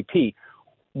MVP.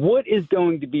 What is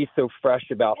going to be so fresh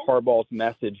about Harbaugh's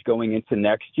message going into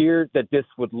next year that this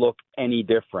would look any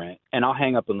different? And I'll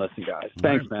hang up and listen, guys.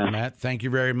 Thanks, man. Matt, thank you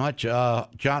very much. John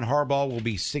Harbaugh will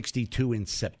be 62 in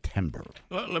September.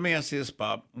 Well, let me ask you this,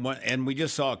 Bob. And we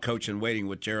just saw a coach in waiting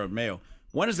with Jared Mayo.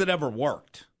 When has it ever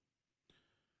worked?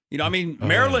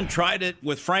 Maryland tried it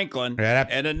with Franklin,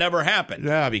 and it never happened.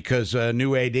 Yeah, because a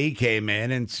new AD came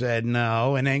in and said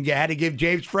no, and then you had to give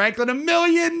James Franklin $1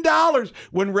 million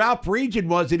when Ralph Regent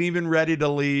wasn't even ready to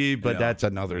leave. But that's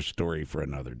another story for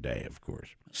another day, of course.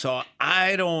 So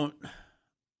I don't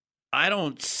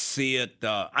see it.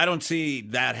 I don't see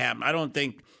that happen. I don't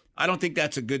think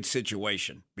that's a good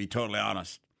situation, to be totally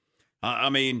honest.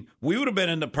 We would have been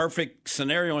in the perfect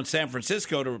scenario in San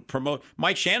Francisco to promote.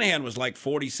 Mike Shanahan was like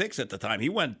 46 at the time. He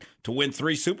went to win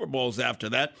 3 Super Bowls after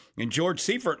that, and George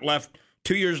Seifert left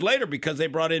 2 years later because they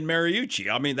brought in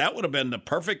Mariucci. That would have been the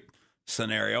perfect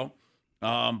scenario.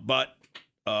 But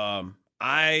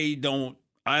I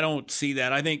don't see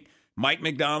that. I think Mike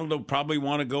McDonald will probably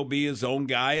want to go be his own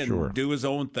guy and do his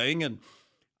own thing. And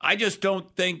I just don't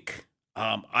think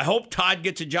I hope Todd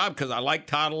gets a job because I like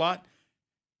Todd a lot.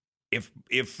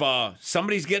 If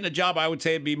somebody's getting a job, I would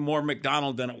say it'd be more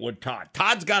McDonald than it would Todd.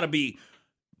 Todd's got to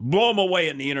blow him away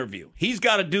in the interview. He's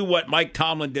got to do what Mike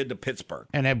Tomlin did to Pittsburgh.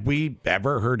 And have we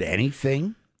ever heard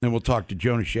anything? And we'll talk to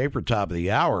Jonas Schaefer top of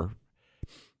the hour.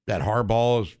 That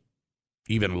Harbaugh is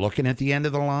even looking at the end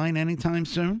of the line anytime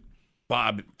soon.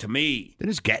 Bob, to me, then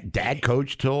his dad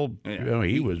coached till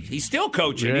he's still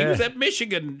coaching. Yeah. He was at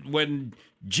Michigan when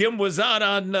Jim was out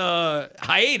on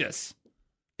hiatus.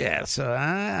 Yeah, so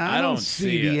I don't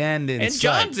see the end in and sight.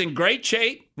 John's in great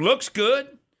shape, looks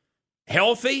good,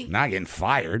 healthy. Not getting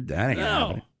fired. That ain't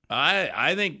happening.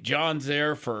 I think John's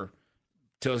there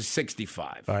till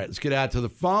 65. All right, let's get out to the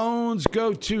phones.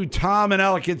 Go to Tom in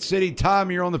Ellicott City. Tom,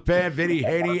 you're on the Fan, Vinny,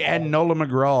 Haney, and Nola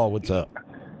McGraw. What's up?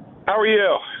 How are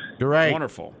you? Great.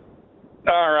 Wonderful.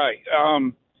 All right.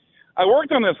 I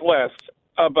worked on this list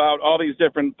about all these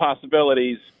different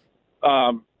possibilities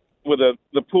with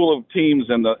the pool of teams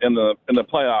in the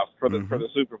playoffs for the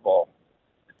Super Bowl.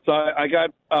 So I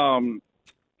got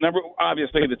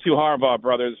obviously the 2 Harbaugh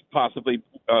brothers possibly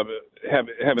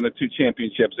having the 2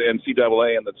 championships, the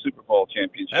NCAA and the Super Bowl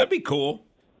championship. That'd be cool.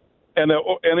 And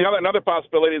another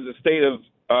possibility is the state of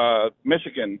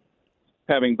Michigan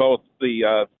having both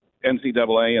the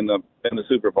NCAA and the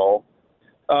Super Bowl.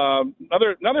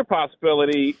 Another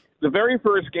possibility, the very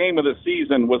first game of the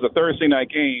season was a Thursday night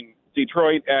game,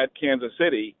 Detroit at Kansas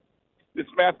City. It's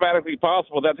mathematically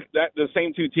possible that the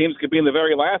same 2 teams could be in the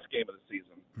very last game of the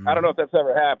season. Mm-hmm. I don't know if that's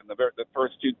ever happened. The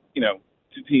first 2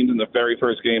 teams in the very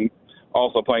first game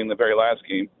also playing the very last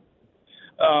game.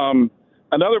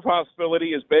 Another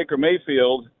possibility is Baker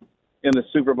Mayfield in the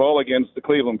Super Bowl against the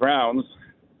Cleveland Browns,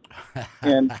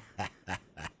 and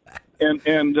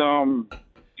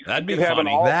that'd be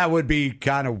funny. That would be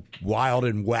kind of wild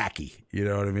and wacky. You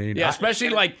know what I mean? Yeah, especially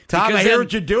like Tom. I hear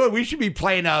what you're doing. We should be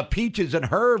playing Peaches and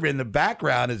Herb in the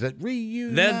background. Is it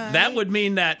reunite? Then that would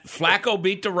mean that Flacco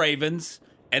beat the Ravens,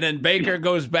 and then Baker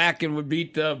goes back and would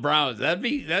beat the Browns. That'd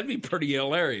be pretty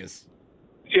hilarious.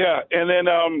 Yeah, and then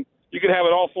you could have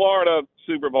an all Florida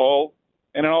Super Bowl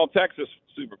and an all all-Texas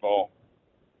Super Bowl.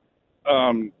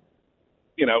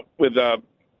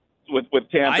 With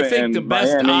Tampa. I think and the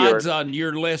best Miami odds on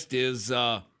your list is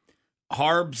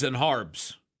Harbs and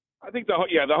Harbs. I think the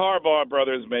Harbaugh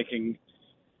brothers making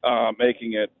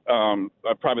it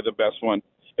probably the best one.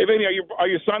 Hey, Vinny, are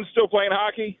your sons still playing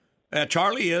hockey?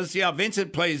 Charlie is. Yeah,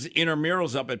 Vincent plays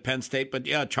intramurals up at Penn State, but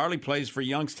yeah, Charlie plays for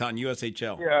Youngstown,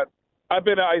 USHL. Yeah, I've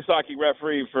been an ice hockey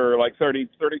referee for like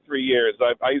 33 years.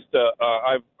 I used to.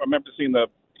 I remember seeing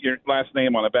your last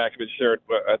name on the back of his shirt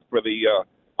for the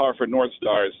Hartford North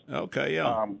Stars. Okay,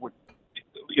 yeah.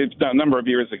 It's done a number of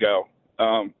years ago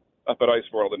up at Ice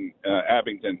World in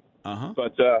Abington. Uh-huh.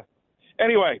 But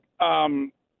anyway,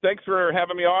 thanks for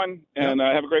having me on, and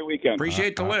have a great weekend.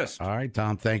 Appreciate the list. All right,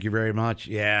 Tom. Thank you very much.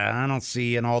 Yeah, I don't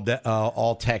see an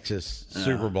all Texas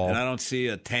Super Bowl, and I don't see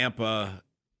a Tampa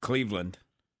Cleveland.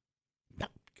 No,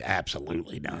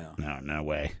 absolutely not. Yeah. No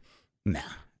way. No.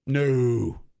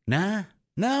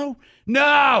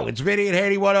 It's Vinny and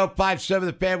Haney, 105.7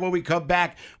 The Fan. When we come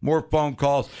back, more phone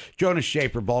calls. Jonas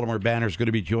Schaefer, Baltimore Banner, is going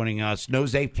to be joining us. No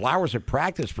Zay Flowers at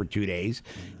practice for 2 days.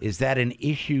 Is that an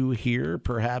issue here?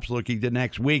 Perhaps looking to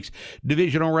next week's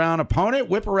divisional round opponent.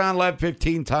 Whip around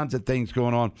 11:15. Tons of things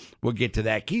going on. We'll get to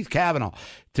that. Keith Cavanaugh,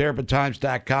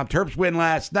 TerrapinTimes.com. Terps win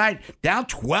last night, down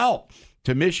 12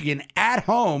 to Michigan at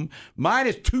home,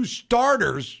 minus 2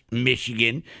 starters,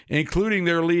 Michigan, including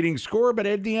their leading scorer. But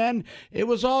at the end, it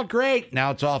was all great. Now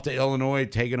it's off to Illinois,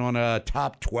 taking on a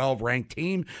top 12 ranked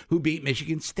team who beat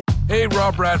Michigan State. Hey,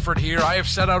 Rob Bradford here. I have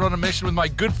set out on a mission with my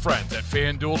good friends at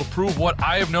FanDuel to prove what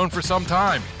I have known for some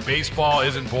time. Baseball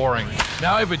isn't boring.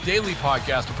 Now I have a daily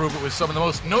podcast to prove it with some of the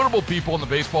most notable people in the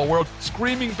baseball world,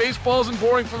 screaming baseball isn't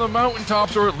boring from the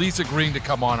mountaintops, or at least agreeing to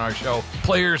come on our show.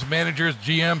 Players, managers,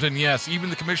 GMs, and yes, even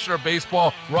the commissioner of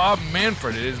baseball, Rob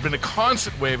Manfred. It has been a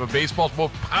constant wave of baseball's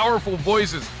most powerful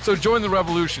voices. So join the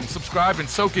revolution. Subscribe and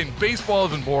soak in Baseball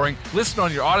Isn't Boring. Listen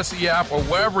on your Odyssey app or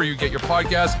wherever you get your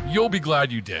podcasts. You'll be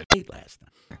glad you did. Last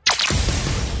night.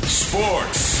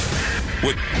 Sports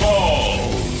with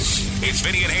balls. It's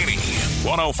Vinny and Haney,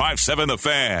 105.7 The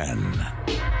Fan.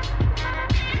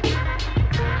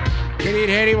 Vinny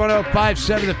and Haney,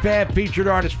 105.7 The Fan, featured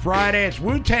artist Friday. It's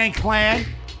Wu-Tang Clan.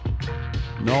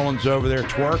 Nolan's over there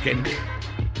twerking.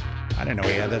 I didn't know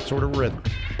he had that sort of rhythm.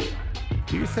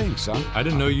 Do you think, son? I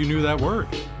didn't know you knew that word.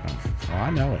 Oh, I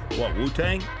know it. What,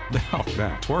 Wu-Tang? No,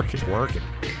 twerking.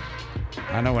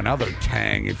 I know another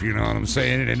tang, if you know what I'm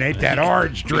saying. It ain't that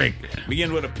orange drink.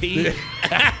 Begin with a P.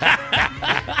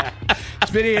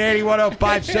 It's Vinny and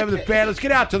 105.7 The Fan. Let's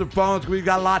get out to the phones. We've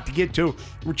got a lot to get to.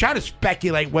 We're trying to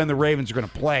speculate when the Ravens are going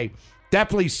to play.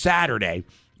 Definitely Saturday.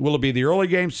 Will it be the early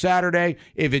game Saturday?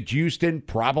 If it's Houston,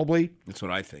 probably. That's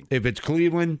what I think. If it's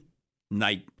Cleveland,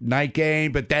 night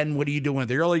game. But then what are you doing with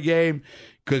the early game?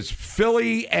 Because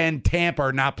Philly and Tampa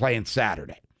are not playing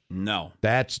Saturday. No.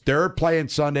 They're playing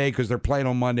Sunday because they're playing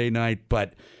on Monday night.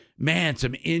 But, man,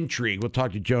 some intrigue. We'll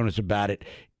talk to Jonas about it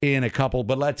in a couple.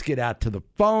 But let's get out to the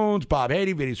phones. Bob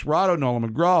Haney, Vinny Serrato, Nolan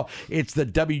McGraw. It's the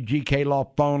WGK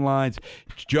Law phone lines.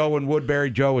 It's Joe in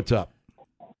Woodbury. Joe, what's up?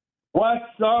 What's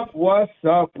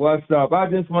up? I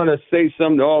just want to say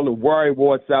something to all the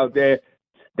worrywarts out there.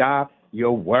 Stop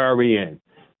your worrying.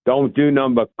 Don't do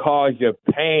nothing but cause you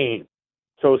pain.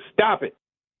 So stop it.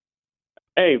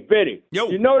 Hey, Vinny,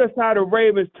 you notice how the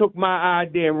Ravens took my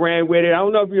idea and ran with it? I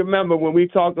don't know if you remember when we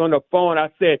talked on the phone, I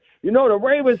said, the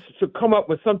Ravens should come up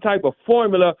with some type of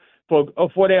formula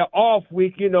for their off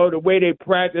week, the way they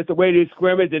practice, the way they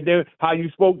scrimmage, and then how you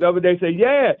spoke the other day. Say,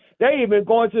 yeah, they even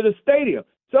going to the stadium.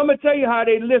 So I'm going to tell you how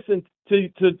they listen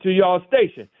to y'all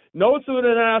station. No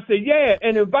sooner than I say, yeah,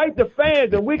 and invite the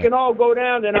fans, and we can all go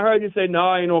down. Then I heard you say,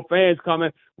 no, ain't no fans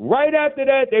coming. Right after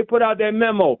that, they put out their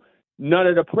memo. None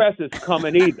of the press is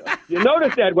coming either. You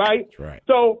notice that, right? That's right.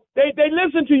 So they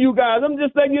listen to you guys. I'm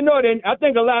just letting you know. I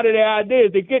think a lot of their ideas,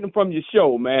 they're getting from your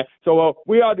show, man. So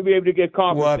we ought to be able to get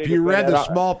compensated. Well, if you read the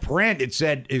small print, it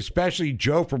said, especially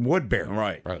Joe from Woodbury.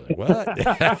 Right. What?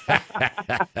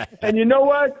 And you know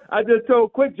what? I just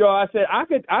told Quick Joe, I said, I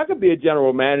could be a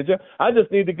general manager. I just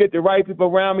need to get the right people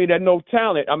around me that know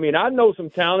talent. I mean, I know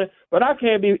some talent, but I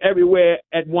can't be everywhere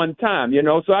at one time,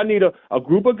 So I need a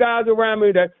group of guys around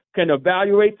me that can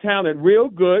evaluate talent real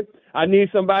good. I need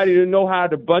somebody to know how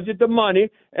to budget the money,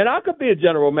 and I could be a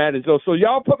general manager. So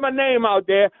y'all put my name out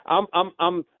there.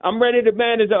 I'm ready to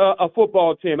manage a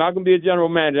football team. I can be a general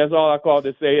manager. That's all I call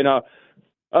to say. And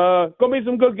gonna be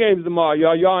some good games tomorrow,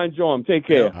 y'all. Y'all enjoy them. Take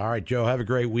care. All right, Joe. Have a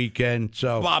great weekend.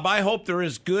 So, Bob, I hope they're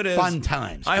as good as fun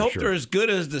times. I hope they're as good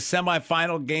as the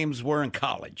semifinal games were in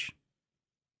college.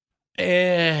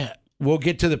 We'll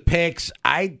get to the picks.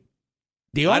 I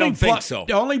I don't think so.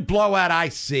 The only blowout I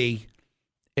see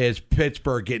is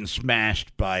Pittsburgh getting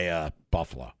smashed by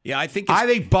Buffalo. Yeah, I think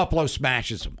Buffalo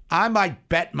smashes them. I might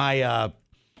bet my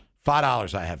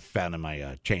 $5 I have found in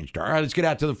my change jar. All right, let's get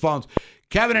out to the phones.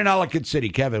 Kevin in Ellicott City.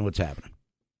 Kevin, what's happening?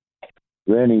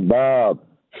 Vinny, Bob,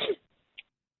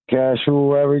 cash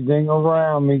rule everything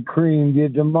around me. Cream,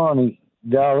 get the money.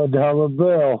 Dollar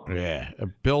bill. Yeah,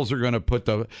 Bills are going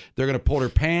to they're going to pull their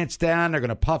pants down. They're going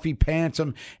to puffy pants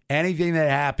them. Anything that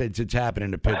happens, it's happening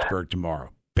to Pittsburgh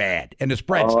tomorrow. Bad. And the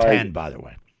spread's 10, by the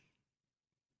way.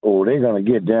 Oh, they're going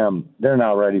to get them. They're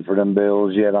not ready for them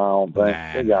Bills yet, I don't think.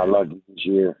 They got lucky this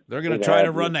year. They're going to try to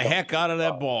run the heck out of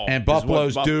that ball. And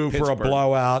Buffalo's due for a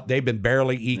blowout. They've been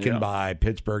barely eking by.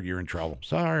 Pittsburgh, you're in trouble.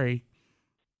 Sorry.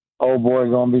 Old boy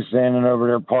going to be standing over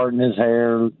there parting his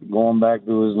hair, going back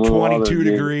to his little 22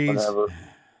 degrees.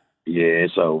 Yeah,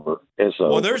 it's over. It's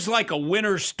over. Well, there's like a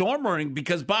winter storm warning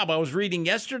because, Bob, I was reading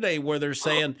yesterday where they're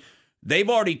saying they've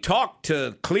already talked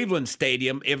to Cleveland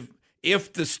Stadium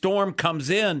if the storm comes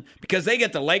in, because they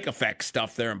get the lake effect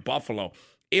stuff there in Buffalo.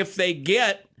 If they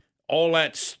get all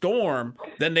that storm,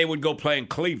 then they would go play in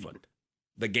Cleveland,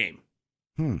 the game.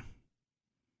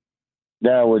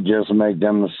 That would just make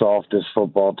them the softest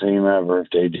football team ever if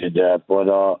they did that. But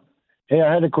hey,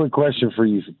 I had a quick question for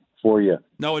you.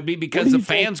 No, it'd be because the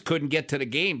fans couldn't get to the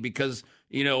game because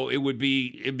it'd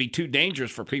be too dangerous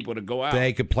for people to go out.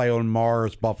 They could play on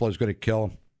Mars. Buffalo's going to kill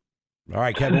them. All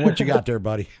right, Kevin, what you got there,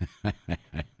 buddy?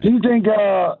 Do you think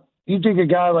a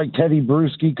guy like Teddy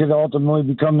Bruschi could ultimately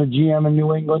become the GM in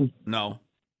New England? No.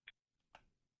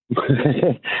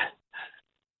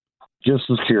 Just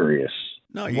was curious.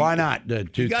 No, why not?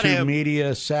 Too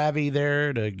media savvy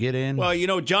there to get in.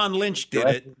 Well, John Lynch did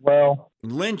it. Well,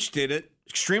 Lynch did it.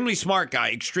 Extremely smart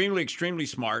guy. Extremely, extremely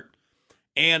smart.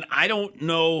 And I don't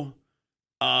know.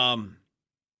 I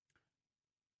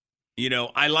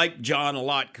like John a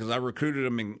lot because I recruited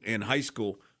him in high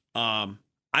school. I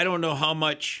don't know how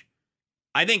much.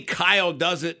 I think Kyle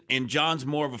does it, and John's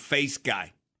more of a face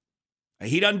guy.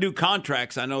 He doesn't do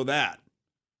contracts. I know that.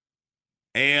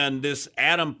 And this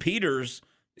Adam Peters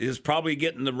is probably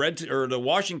getting the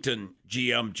Washington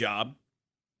GM job.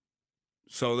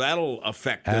 So that'll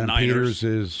affect the Niners.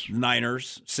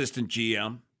 Niners assistant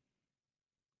GM.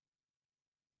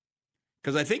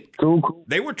 Because I think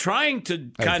they were trying to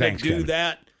kind of do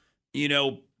that,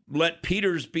 let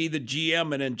Peters be the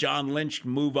GM and then John Lynch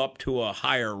move up to a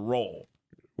higher role.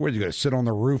 Where are you going to sit on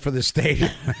the roof of the stadium?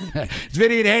 It's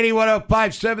Vinny and Haney,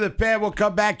 105.7 The Fan. We'll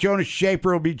come back. Jonas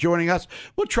Schaefer will be joining us.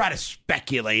 We'll try to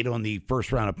speculate on the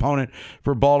first-round opponent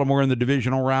for Baltimore in the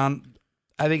divisional round.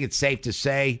 I think it's safe to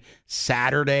say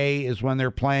Saturday is when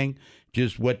they're playing.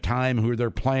 Just what time, who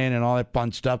they're playing, and all that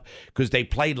fun stuff. Because they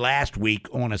played last week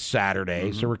on a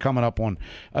Saturday, so we're coming up on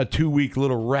a 2-week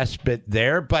little respite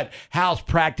there. But how's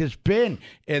practice been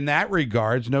in that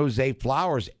regards? No Zay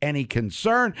Flowers, any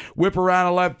concern? Whip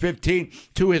around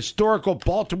 11:15. 2 historical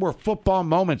Baltimore football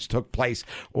moments took place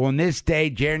on this day,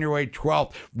 January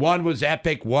 12th. One was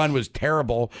epic, one was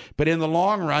terrible, but in the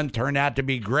long run turned out to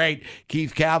be great.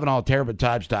 Keith Cavanaugh,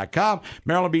 TerrapinTimes.com.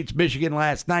 Maryland beats Michigan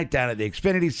last night down at the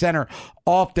Xfinity Center.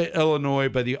 Off to Illinois,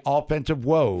 but the offensive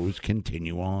woes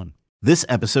continue on. This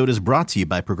episode is brought to you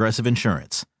by Progressive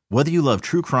Insurance. Whether you love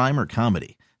true crime or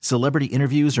comedy, celebrity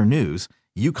interviews or news,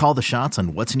 you call the shots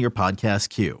on what's in your podcast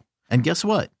queue. And guess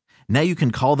what? Now you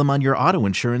can call them on your auto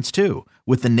insurance too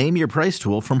with the Name Your Price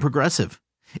tool from Progressive.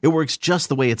 It works just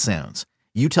the way it sounds.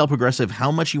 You tell Progressive how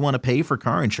much you want to pay for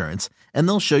car insurance, and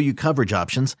they'll show you coverage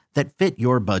options that fit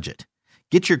your budget.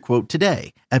 Get your quote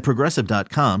today at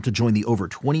Progressive.com to join the over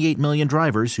 28 million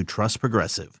drivers who trust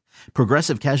Progressive.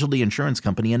 Progressive Casualty Insurance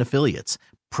Company and Affiliates.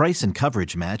 Price and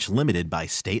coverage match limited by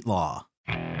state law.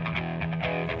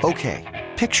 Okay,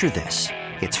 picture this.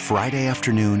 It's Friday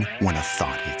afternoon when a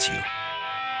thought hits you.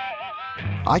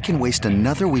 I can waste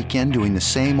another weekend doing the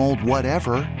same old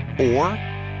whatever, or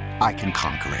I can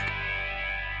conquer it.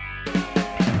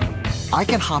 I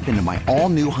can hop into my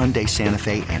all-new Hyundai Santa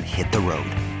Fe and hit the road.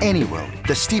 Any road.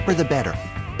 The steeper, the better.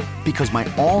 Because my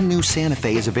all-new Santa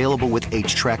Fe is available with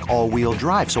H-Track all-wheel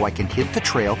drive, so I can hit the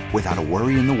trail without a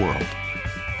worry in the world.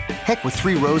 Heck, with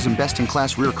 3 rows and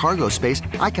best-in-class rear cargo space,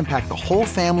 I can pack the whole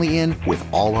family in with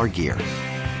all our gear.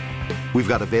 We've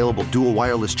got available dual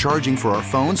wireless charging for our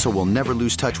phones, so we'll never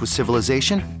lose touch with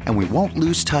civilization, and we won't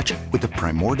lose touch with the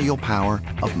primordial power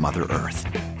of Mother Earth.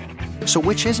 So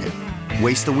which is it?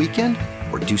 Waste the weekend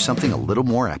or do something a little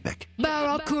more epic?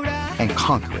 And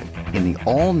conquer it in the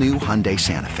all-new Hyundai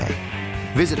Santa Fe.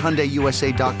 Visit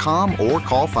HyundaiUSA.com or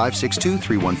call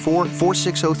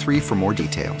 562-314-4603 for more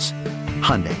details.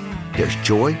 Hyundai, there's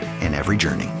joy in every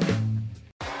journey.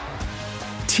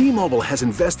 T-Mobile has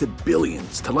invested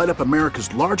billions to light up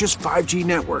America's largest 5G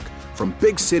network, from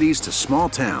big cities to small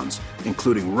towns,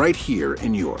 including right here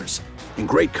in yours. And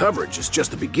great coverage is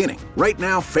just the beginning. Right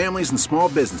now, families and small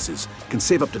businesses can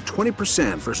save up to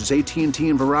 20% versus AT&T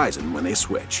and Verizon when they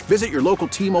switch. Visit your local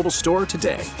T-Mobile store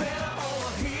today.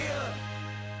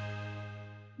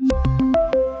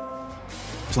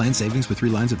 Plan savings with 3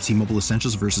 lines of T-Mobile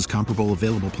Essentials versus comparable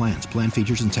available plans. Plan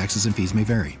features and taxes and fees may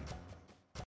vary.